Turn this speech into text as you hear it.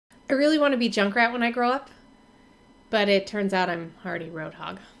I really want to be Junkrat when I grow up, but it turns out I'm already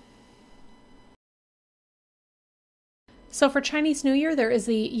Roadhog. So for Chinese New Year, there is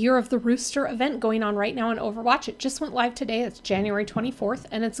the Year of the Rooster event going on right now in Overwatch. It just went live today. It's January 24th,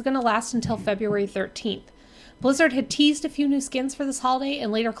 and it's going to last until February 13th. Blizzard had teased a few new skins for this holiday and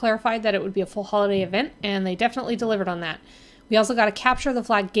later clarified that it would be a full holiday event, and they definitely delivered on that. We also got a Capture the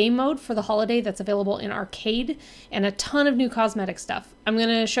Flag game mode for the holiday that's available in Arcade, and a ton of new cosmetic stuff. I'm going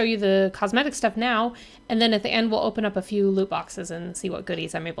to show you the cosmetic stuff now, and then at the end we'll open up a few loot boxes and see what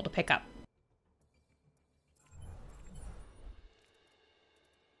goodies I'm able to pick up.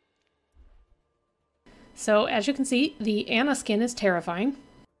 So as you can see, the Anna skin is terrifying.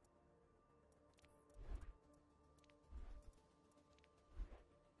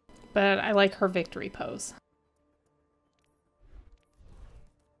 But I like her victory pose.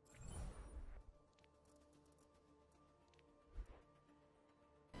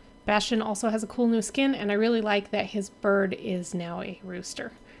 Bastion also has a cool new skin, and I really like that his bird is now a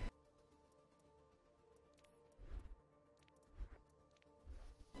rooster.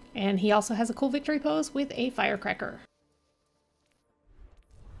 And he also has a cool victory pose with a firecracker.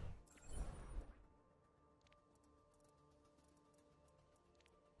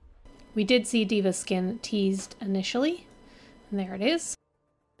 We did see D.Va's skin teased initially, and there it is.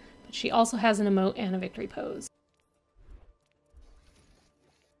 But she also has an emote and a victory pose.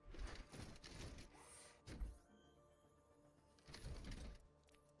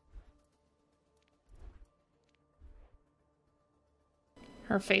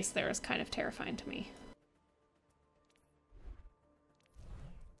 Her face there is kind of terrifying to me.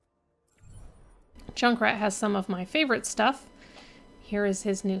 Junkrat has some of my favorite stuff. Here is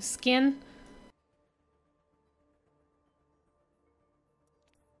his new skin.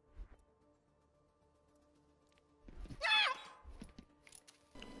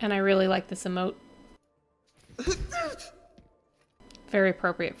 And I really like this emote. Very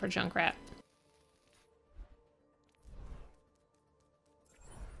appropriate for Junkrat.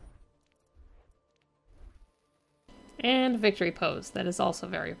 And victory pose that is also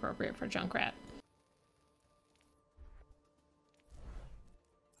very appropriate for Junkrat.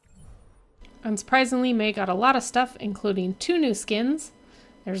 Unsurprisingly, May got a lot of stuff, including 2 new skins.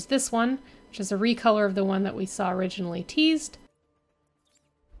 There's this one, which is a recolor of the one that we saw originally teased.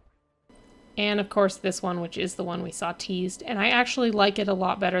 And of course this one, which is the one we saw teased, and I actually like it a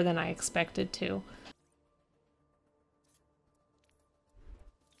lot better than I expected to.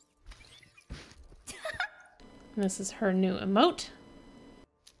 And this is her new emote.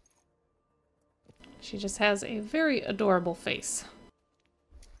 She just has a very adorable face.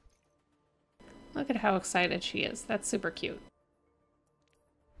 Look at how excited she is. That's super cute.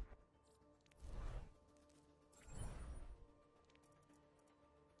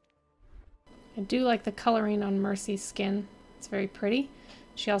 I do like the coloring on Mercy's skin. It's very pretty.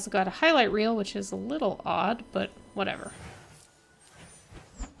 She also got a highlight reel, which is a little odd, but whatever.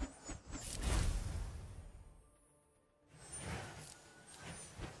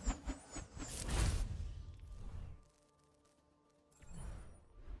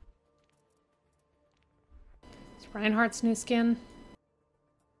 Reinhardt's new skin.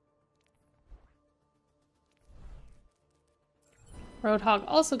 Roadhog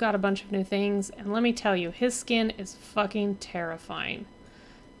also got a bunch of new things, and let me tell you, his skin is fucking terrifying.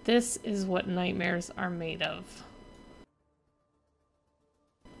 This is what nightmares are made of.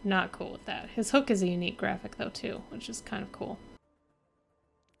 Not cool with that. His hook is a unique graphic though too, which is kind of cool.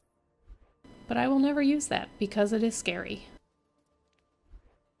 But I will never use that because it is scary.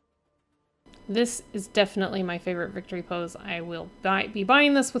 This is definitely my favorite victory pose. I will be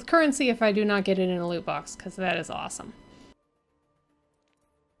buying this with currency if I do not get it in a loot box, because that is awesome.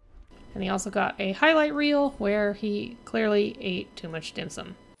 And he also got a highlight reel where he clearly ate too much dim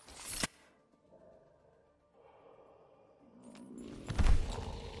sum.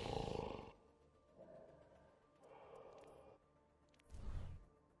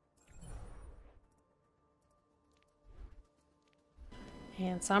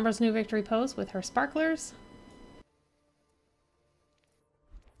 And Sombra's new victory pose with her sparklers.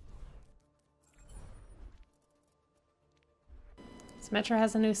 Symmetra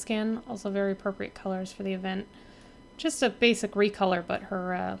has a new skin, also very appropriate colors for the event. Just a basic recolor, but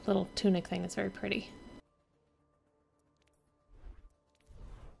her little tunic thing is very pretty.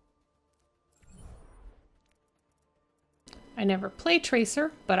 I never play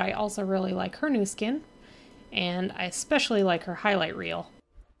Tracer, but I also really like her new skin. And I especially like her highlight reel.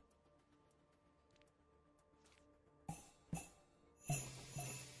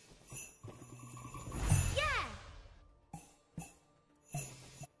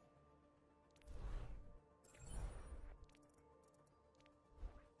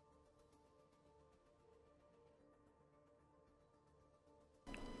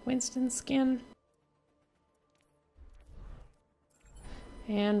 Winston skin.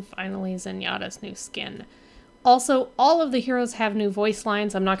 And finally, Zenyatta's new skin. Also, all of the heroes have new voice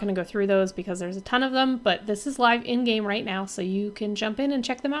lines. I'm not going to go through those because there's a ton of them, but this is live in-game right now, so you can jump in and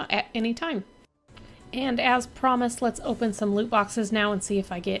check them out at any time. And as promised, let's open some loot boxes now and see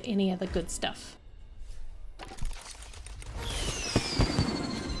if I get any of the good stuff.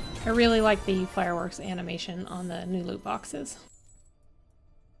 I really like the fireworks animation on the new loot boxes.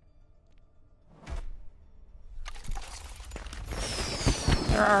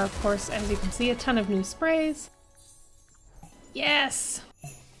 There are, of course, as you can see, a ton of new sprays. Yes!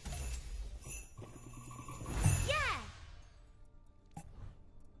 Yeah!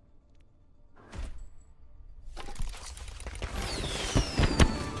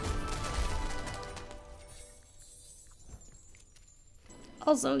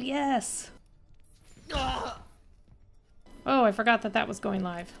 Also, yes! Oh, I forgot that that was going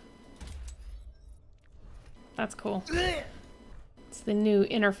live. That's cool. It's the new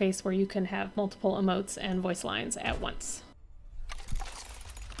interface where you can have multiple emotes and voice lines at once.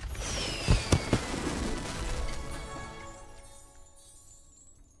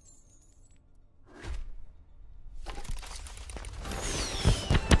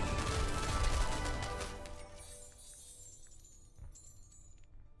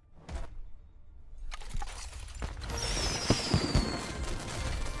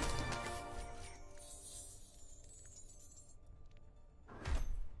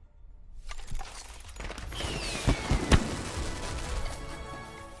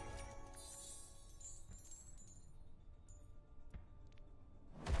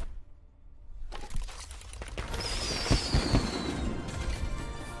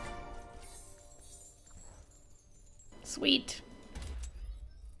 Sweet.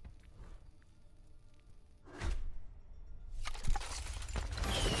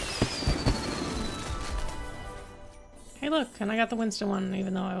 Hey look, and I got the Winston one,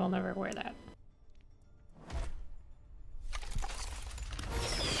 even though I will never wear that.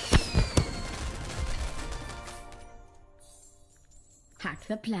 Hack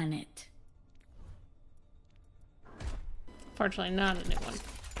the planet. Fortunately, not a new one.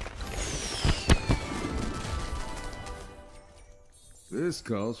 This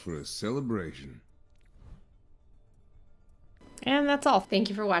calls for a celebration. And that's all. Thank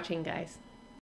you for watching, guys.